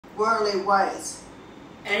worldly ways.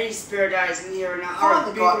 Any spirit that is near and out,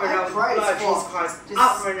 Father or God, bigger I and pray out, blood Jesus for Christ,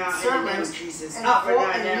 up right now in the name of sermons Jesus, and up right for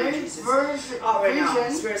now in the name of new Jesus, version- up right now,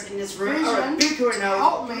 vision- spirits in this room, vision are bigger and to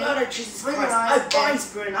help out, me blood of Jesus Christ, recognize I bind and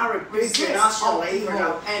spirit and I rebuke you and I resist shall all lay for evil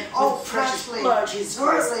now, and all with precious fleshly, blood of Jesus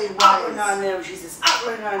Christ, worldly up right ways. now in the name of Jesus, up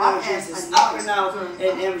right now in the I name of am Jesus, up right now in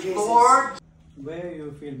the name of Jesus. Lord, Where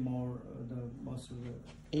you feel more the most of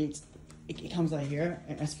it? It comes out here,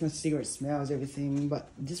 and I smell cigarette smells, everything. But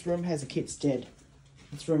this room has the kids dead.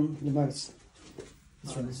 This room the most.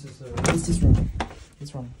 This room. This is It's this room.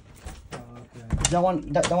 This room. okay. That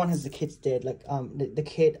one has the kids dead. Like the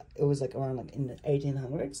kid, it was like around like in the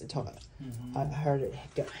 1800s. I heard it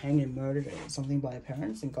got hanged and murdered or something by their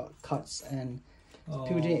parents and got cuts and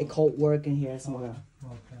people doing occult work in here somewhere.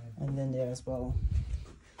 Okay. And then there as well.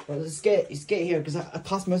 But let's get here because I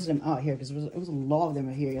cast most of them out here because it was a lot of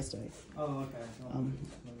them here yesterday. Oh, okay.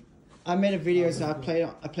 I made a video, so I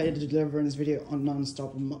played the Deliverance video on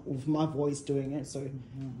non-stop with my voice doing it, so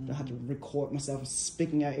I had to record myself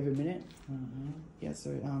speaking out every minute. Yeah, so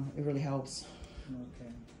it really helps. Okay.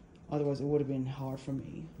 Otherwise, it would have been hard for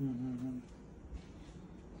me.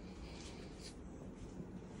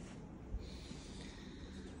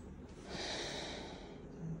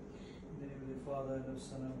 Father, and the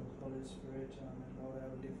Son, and the Holy Spirit. Amen. Lord,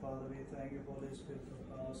 Heavenly Father, we thank you for this beautiful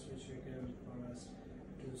house which you gave for us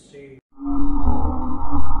to stay